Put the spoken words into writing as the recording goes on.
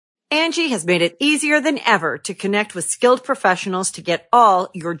Angie has made it easier than ever to connect with skilled professionals to get all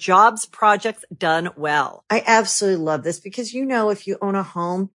your jobs projects done well. I absolutely love this because, if you own a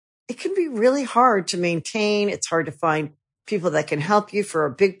home, it can be really hard to maintain. It's hard to find people that can help you for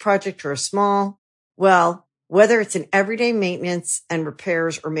a big project or a small. Well, whether it's in everyday maintenance and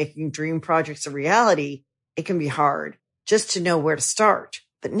repairs or making dream projects a reality, it can be hard just to know where to start.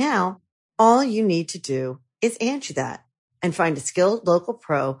 But now all you need to do is Angie that and find a skilled local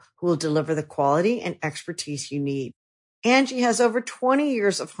pro who will deliver the quality and expertise you need. Angie has over 20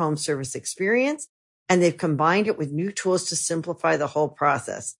 years of home service experience, and they've combined it with new tools to simplify the whole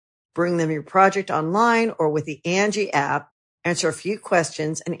process. Bring them your project online or with the Angie app, answer a few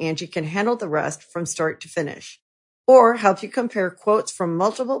questions, and Angie can handle the rest from start to finish. Or help you compare quotes from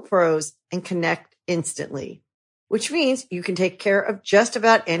multiple pros and connect instantly, which means you can take care of just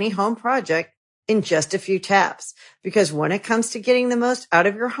about any home project in just a few taps. Because when it comes to getting the most out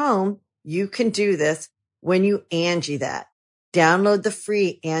of your home, you can do this when you Angie that. Download the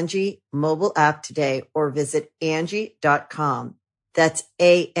free Angie mobile app today or visit Angie.com. That's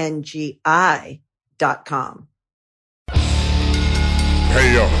ANGI.com.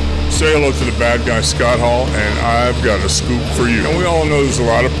 Hey, yo, say hello to the bad guy, Scott Hall, and I've got a scoop for you. And we all know there's a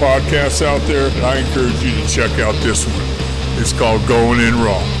lot of podcasts out there, but I encourage you to check out this one. It's called Going In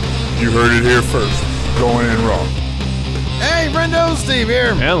Raw. You heard it here first. Going In Raw. Hey, friendo, Steve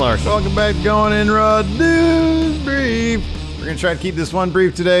here. And Larson. Welcome back to Going In Raw News Brief. We're going to try to keep this one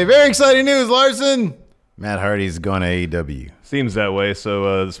brief today. Very exciting news, Larson. Matt Hardy's going to AEW. Seems that way.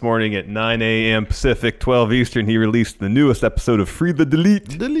 So this morning at 9 a.m. Pacific, 12 Eastern, he released the newest episode of Free the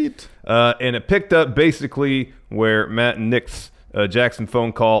Delete. And it picked up basically where Matt and Nick's Jackson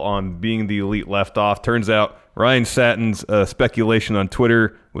phone call on being the Elite left off. Turns out Ryan Satin's speculation on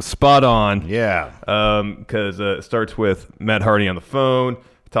Twitter was spot on. Yeah. Because it starts with Matt Hardy on the phone,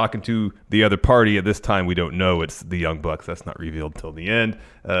 talking to the other party. At this time, we don't know it's the Young Bucks. That's not revealed until the end.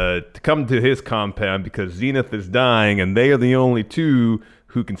 To come to his compound because Zenith is dying, and they are the only two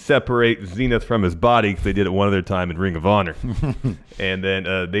who can separate Zenith from his body because they did it one other time in Ring of Honor. And then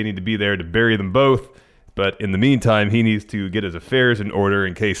they need to be there to bury them both. But in the meantime, he needs to get his affairs in order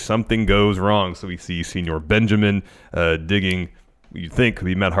in case something goes wrong. So we see Senior Benjamin digging, you think could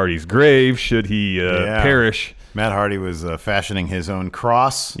be Matt Hardy's grave should he perish. Matt Hardy was fashioning his own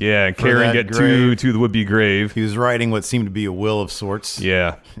cross. Yeah, and carrying it to the would-be grave. He was writing what seemed to be a will of sorts.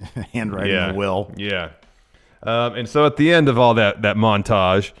 Yeah. Handwriting a will. Yeah. And so at the end of all that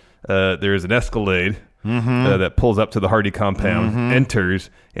montage, there's an Escalade that pulls up to the Hardy compound, enters,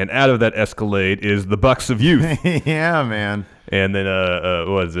 and out of that Escalade is the Bucks of Youth. Yeah, man. And then,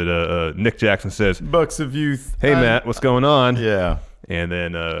 Nick Jackson says, Bucks of Youth. Hey, Matt, what's going on? Yeah. And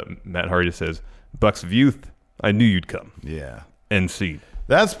then Matt Hardy says, Bucks of Youth, I knew you'd come. Yeah. End scene.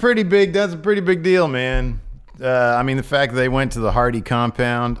 That's pretty big. That's a pretty big deal, man. The fact that they went to the Hardy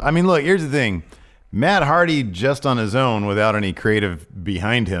compound. Look, here's the thing. Matt Hardy just on his own without any creative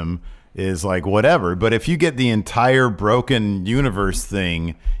behind him is like whatever. But if you get the entire Broken Universe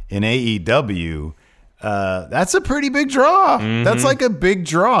thing in AEW, that's a pretty big draw. That's like a big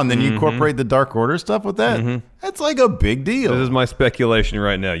draw. And then you incorporate the Dark Order stuff with that. That's like a big deal. This is my speculation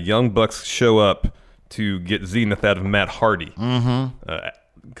right now. Young Bucks show up to get Zenith out of Matt Hardy.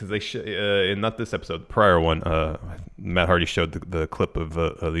 Because they in not this episode, the prior one, Matt Hardy showed the clip of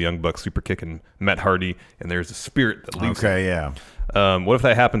the Young Bucks super kicking Matt Hardy, and there's a spirit that leaves him. Yeah. What if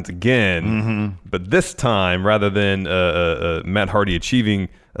that happens again? But this time, rather than Matt Hardy achieving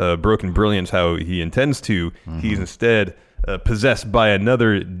broken brilliance how he intends to, he's instead possessed by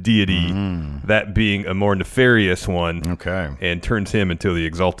another deity, that being a more nefarious one, and turns him into the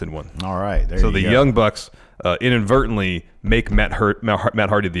exalted one. All right. So the Young Bucks inadvertently make Matt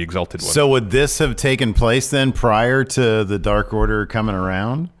Hardy the exalted one. So would this have taken place then prior to the Dark Order coming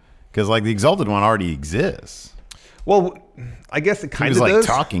around? Because like the exalted one already exists. Well, I guess it kind of does. Like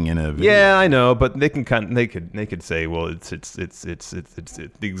talking in a video. Yeah, I know, but they could say, well, it's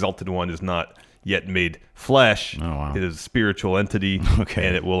the exalted one is not yet made flesh. Oh, wow. It is a spiritual entity,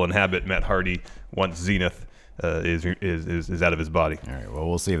 and it will inhabit Matt Hardy once Zenith is out of his body. All right, well,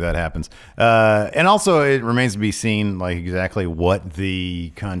 we'll see if that happens. And also, it remains to be seen, like, exactly what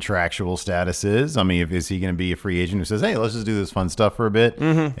the contractual status is. Is he going to be a free agent who says, hey, let's just do this fun stuff for a bit,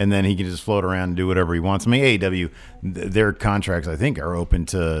 and then he can just float around and do whatever he wants? AEW, their contracts, I think, are open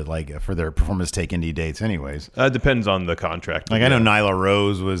to, like, for their performance take indie dates anyways. Depends on the contract. Like, I know Nyla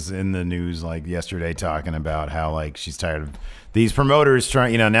Rose was in the news, like, yesterday talking about how, like, she's tired of these promoters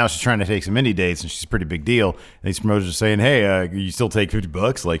trying, now she's trying to take some indie dates, and she's a pretty big deal. And these promoters are saying, hey, you still take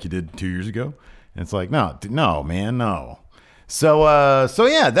 $50 like you did 2 years ago? And it's like, no, man, no. So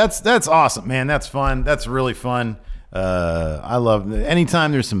yeah, that's awesome, man. That's fun. That's really fun. I love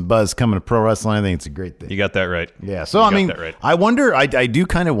anytime there's some buzz coming to pro wrestling. I think it's a great thing. You got that right. Yeah. So I mean, right. I wonder. I do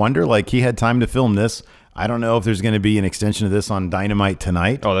kind of wonder. Like he had time to film this. I don't know if there's going to be an extension of this on Dynamite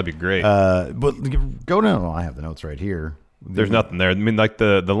tonight. Oh, that'd be great. But go down. Well, I have the notes right here. There's nothing there. I mean, like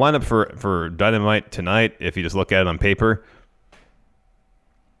the lineup for Dynamite tonight, if you just look at it on paper.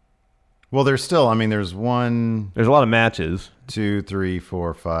 Well, there's still. I mean, there's one. There's a lot of matches. 2, 3,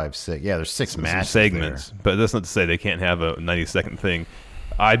 4, 5, 6. Yeah, there's 6 match segments. there. But that's not to say they can't have a 90-second thing.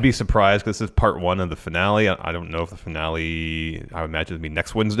 I'd be surprised because this is part 1 of the finale. I don't know if the finale. I would imagine it'd be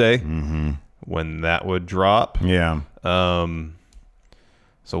next Wednesday when that would drop. Yeah.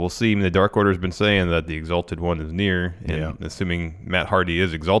 So we'll see. I mean, the Dark Order's been saying that the Exalted One is near, and assuming Matt Hardy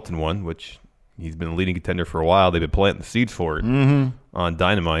is Exalted One, which he's been a leading contender for a while, they've been planting the seeds for it on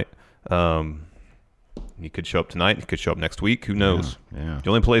Dynamite. He could show up tonight. He could show up next week. Who knows? Yeah. The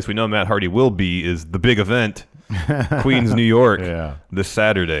only place we know Matt Hardy will be is the big event, Queens, New York, this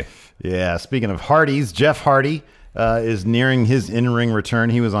Saturday. Yeah. Speaking of Hardys, Jeff Hardy is nearing his in-ring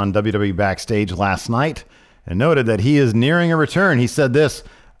return. He was on WWE Backstage last night and noted that he is nearing a return. He said this: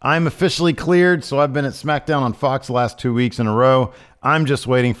 "I'm officially cleared, so I've been at SmackDown on Fox the last 2 weeks in a row. I'm just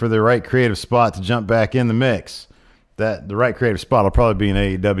waiting for the right creative spot to jump back in the mix." That the right creative spot will probably be in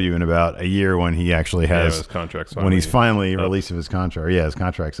AEW in about a year when he actually has his contract's when he's finally released of his contract. Yeah, his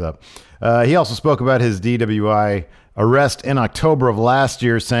contract's up. He also spoke about his DWI arrest in October of last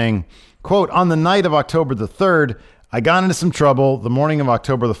year, saying, quote, "On the night of October the 3rd, I got into some trouble. The morning of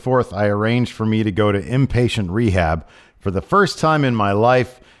October the 4th, I arranged for me to go to inpatient rehab. For the first time in my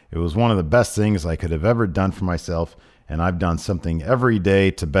life, it was one of the best things I could have ever done for myself, and I've done something every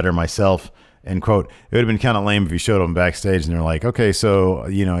day to better myself." End quote. It would have been kind of lame if you showed them backstage and they're like, okay, so,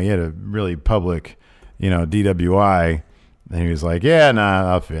 you know, you had a really public, you know, DWI. And he was like, yeah,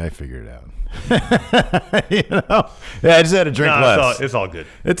 nah, I figured it out. You know? Yeah, I just had to drink less. It's all good.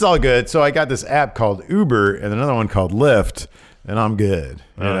 It's all good. So I got this app called Uber and another one called Lyft, and I'm good.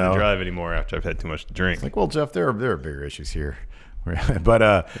 I don't drive anymore after I've had too much to drink. It's like, well, Jeff, there are bigger issues here. But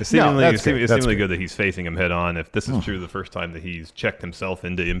it's seemingly good that he's facing him head on. If this is true, the first time that he's checked himself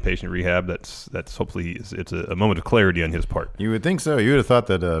into inpatient rehab, that's hopefully it's a moment of clarity on his part. You would think so. You would have thought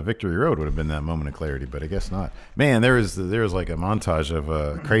that Victory Road would have been that moment of clarity, but I guess not. Man, there was like a montage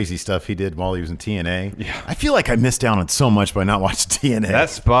of crazy stuff he did while he was in TNA. Yeah, I feel like I missed out on so much by not watching TNA.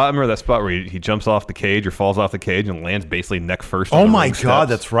 I remember that spot where he jumps off the cage or falls off the cage and lands basically neck first. Oh my God,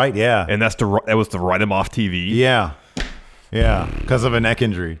 that's right. Yeah, and that was to write him off TV. Yeah. Yeah, because of a neck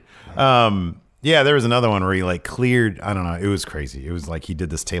injury. Yeah, there was another one where he like cleared. I don't know. It was crazy. It was like he did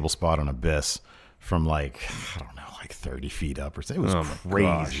this table spot on Abyss from like, I don't know, like 30 feet up or something. It was crazy.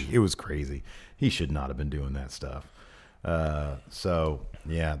 Gosh. It was crazy. He should not have been doing that stuff. So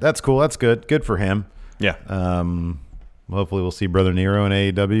yeah, that's cool. That's good. Good for him. Yeah. Hopefully we'll see Brother Nero in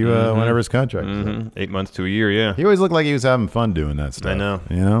AEW whenever his contract is up. 8 months to a year. Yeah. He always looked like he was having fun doing that stuff. I know.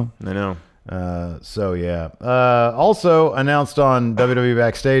 You know. I know. So yeah. Also announced on WWE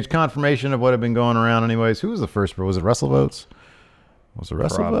Backstage, confirmation of what had been going around anyways. Who was the first? Was it WrestleVotes? Was it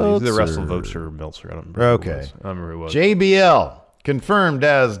WrestleVotes? Either WrestleVotes or Meltzer. I don't remember. Okay. I don't remember who it was. JBL confirmed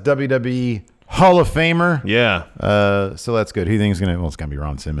as WWE Hall of Famer. Yeah. So that's good. Who do you think is gonna? Well, it's gonna be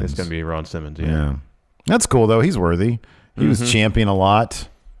Ron Simmons. It's gonna be Ron Simmons. Yeah. That's cool though. He's worthy. He was champion a lot.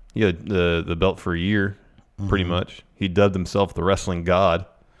 He had the belt for a year, pretty much. He dubbed himself the Wrestling God.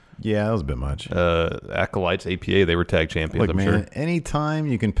 Yeah, that was a bit much. Acolytes, APA, they were tag champions, Look, man, anytime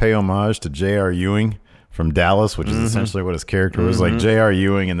you can pay homage to J.R. Ewing from Dallas, which is essentially what his character was, like J.R.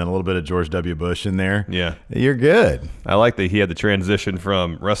 Ewing and then a little bit of George W. Bush in there. Yeah. You're good. I like that he had the transition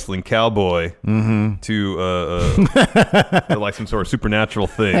from wrestling cowboy to like some sort of supernatural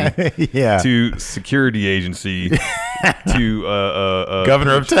thing to security agency to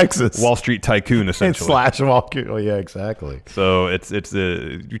governor of Texas, Wall Street tycoon, essentially. Oh, yeah, exactly. So it's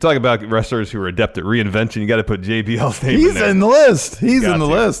you talk about wrestlers who are adept at reinvention. You got to put JBL's name. He's in there. in the list. He's in the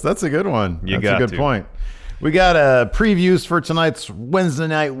list. That's a good one. That's a good point. We got previews for tonight's Wednesday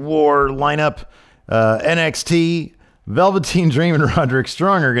Night War lineup. NXT, Velveteen Dream and Roderick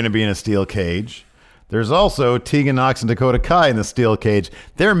Strong are going to be in a steel cage. There's also Tegan Nox and Dakota Kai in the steel cage.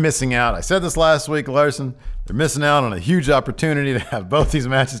 They're missing out. I said this last week, Larson. They're missing out on a huge opportunity to have both these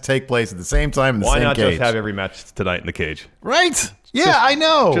matches take place at the same time in the same cage. Why not just have every match tonight in the cage? Right? Yeah, I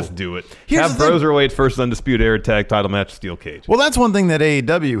know. Just do it. Have Broserweight first undisputed air tag title match steel cage. Well, that's one thing that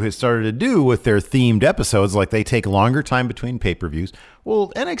AEW has started to do with their themed episodes. Like they take longer time between pay-per-views.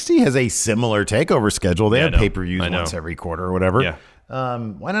 Well, NXT has a similar takeover schedule. They have pay-per-views once every quarter or whatever. Yeah.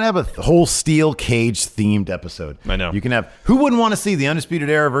 Why not have a whole steel cage themed episode? I know. You can have. Who wouldn't want to see the Undisputed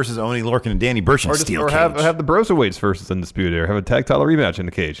Era versus Oni Lorcan and Danny Burch in steel cage? Have the Broserweights versus Undisputed Era. Have a tag title rematch in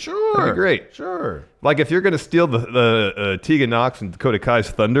the cage. Sure, that'd be great. Sure. Like if you're gonna steal the Tegan Nox and Dakota Kai's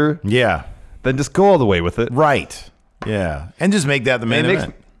thunder, Yeah. then just go all the way with it. Right. Yeah. And just make that the main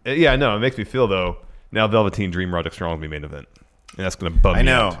event. Yeah, I know. It makes me feel though. Now Velveteen Dream Roderick Strong will be main event, and that's gonna bum me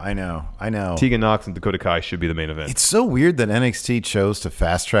out. I know. Tegan Nox and Dakota Kai should be the main event. It's so weird that NXT chose to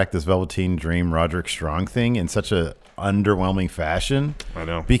fast track this Velveteen Dream Roderick Strong thing in such a underwhelming fashion. I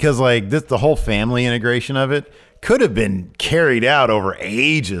know. Because like the whole family integration of it could have been carried out over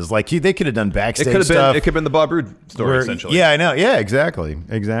ages. Like they could have done backstage stuff. It could have been the Bob Roode story essentially. Yeah, I know. Yeah, exactly.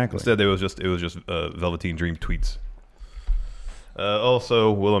 Instead, it was just Velveteen Dream tweets.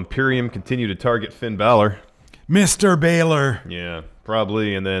 Also, will Imperium continue to target Finn Balor? Mr. Baylor. Yeah,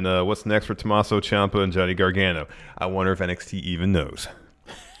 probably. And then what's next for Tommaso Ciampa and Johnny Gargano? I wonder if NXT even knows.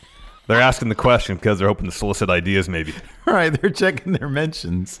 They're asking the question because they're hoping to solicit ideas, maybe. All right, they're checking their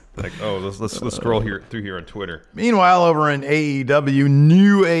mentions. Like, oh, let's scroll through here on Twitter. Meanwhile, over in AEW,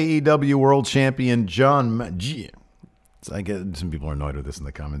 new AEW World Champion John G. I get some people are annoyed with this in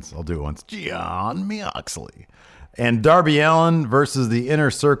the comments. I'll do it once. John Moxley. And Darby Allin versus the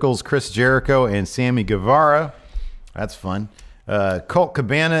Inner Circle's Chris Jericho and Sammy Guevara. That's fun. Colt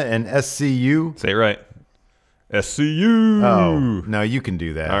Cabana and SCU. Say it right. SCU. Oh, no, you can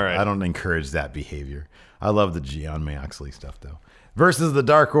do that. All right. I don't encourage that behavior. I love the John Moxley stuff, though. Versus the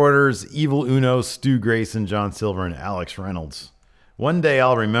Dark Orders, Evil Uno, Stu Grayson, John Silver, and Alex Reynolds. One day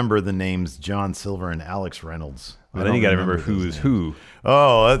I'll remember the names John Silver and Alex Reynolds. But then you got to remember who is who.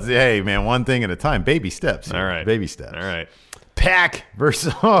 Oh, hey, man, one thing at a time. Baby steps. All right. Baby steps. All right. Pac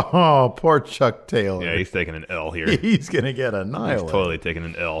versus, poor Chuck Taylor. Yeah, he's taking an L here. He's going to get annihilated. He's totally taking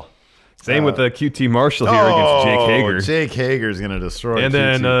an L. Same with QT Marshall here against Jake Hager. Jake Hager's going to destroy And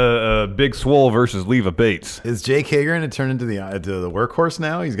QT. then Big Swole versus Leva Bates. Is Jake Hager going to turn into the workhorse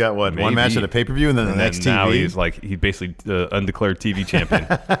now? He's got, what, Maybe. one match at a pay-per-view and then the next TV? Now he's basically undeclared TV champion.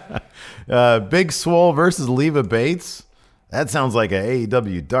 Big Swole versus Leva Bates. That sounds like an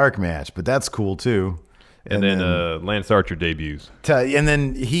AEW dark match, but that's cool too. And then Lance Archer debuts. And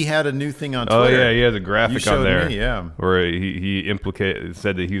then he had a new thing on Twitter. Oh yeah, he has a graphic on there. Me, yeah, where he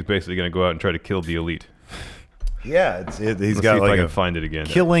said that he was basically going to go out and try to kill the Elite. Yeah, he's Let's got see like if I can find it again.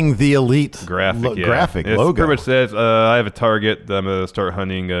 Killing the Elite graphic logo. It pretty much says, I have a target. I'm going to start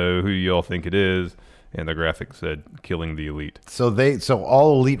hunting. Who you all think it is? And the graphic said, killing the Elite. So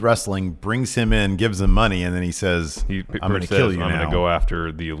all Elite Wrestling brings him in, gives him money, and then he says, I'm going to kill you now. I'm going to go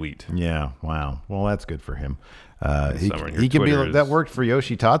after the Elite. Yeah, wow. Well, that's good for him. He could Twitter be that worked for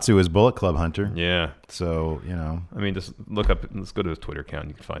Yoshitatsu as Bullet Club Hunter. Yeah. So, I mean, just let's go to his Twitter account.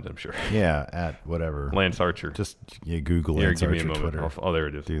 You can find it, I'm sure. Yeah, at whatever. Lance Archer. Just Google Lance Archer Twitter. Oh, there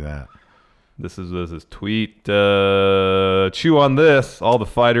it is. Do that. This is his tweet. Chew on this. All the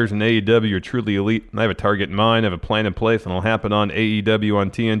fighters in AEW are truly elite. I have a target in mind. I have a plan in place, and it'll happen on AEW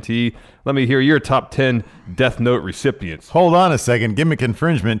on TNT. Let me hear your top 10 Death Note recipients. Hold on a second. Gimmick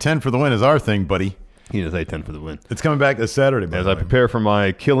infringement. 10 for the win is our thing, buddy. He does say 10 for the win. It's coming back this Saturday, as I prepare for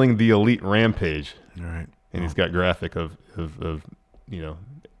my Killing the Elite Rampage. All right. And he's got graphic of. Do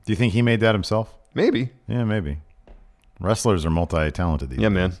you think he made that himself? Maybe. Yeah, maybe. Wrestlers are multi-talented these days. Yeah,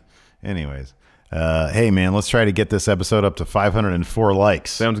 man. Anyways, hey, man, let's try to get this episode up to 504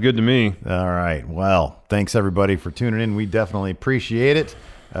 likes. Sounds good to me. All right. Well, thanks, everybody, for tuning in. We definitely appreciate it.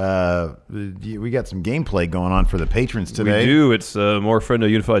 We got some gameplay going on for the patrons today. We do. It's more Friendo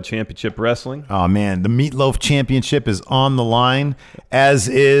Unified Championship Wrestling. Oh, man. The Meatloaf Championship is on the line, as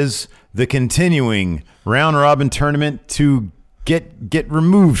is the continuing round-robin tournament to get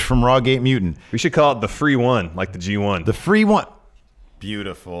removed from Rawgate Mutant. We should call it the free one, like the G1. The free one.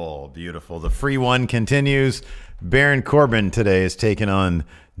 Beautiful, beautiful. The free one continues. Baron Corbin today is taking on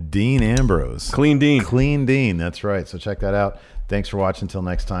Dean Ambrose. Clean Dean. Clean Dean. That's right. So check that out. Thanks for watching. Until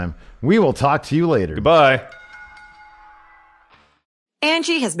next time. We will talk to you later. Goodbye.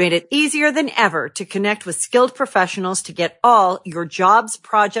 Angie has made it easier than ever to connect with skilled professionals to get all your jobs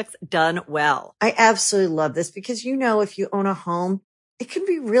projects done well. I absolutely love this because, if you own a home, it can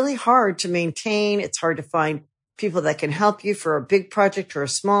be really hard to maintain. It's hard to find people that can help you for a big project or a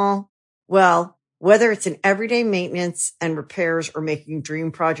small. Well, whether it's in everyday maintenance and repairs or making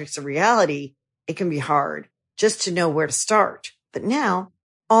dream projects a reality, it can be hard just to know where to start. But now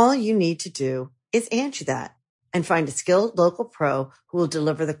all you need to do is Angie that and find a skilled local pro who will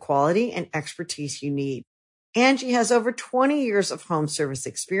deliver the quality and expertise you need. Angie has over 20 years of home service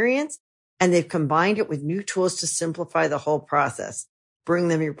experience, and they've combined it with new tools to simplify the whole process. Bring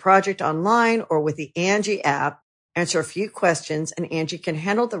them your project online or with the Angie app answer a few questions, and Angie can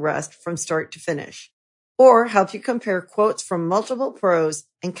handle the rest from start to finish. Or help you compare quotes from multiple pros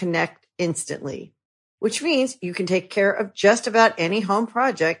and connect instantly. Which means you can take care of just about any home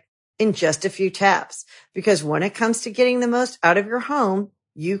project in just a few taps. Because when it comes to getting the most out of your home,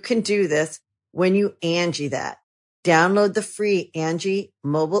 you can do this when you Angie that. Download the free Angie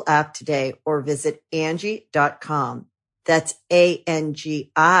mobile app today or visit Angie.com. That's ANGI.com.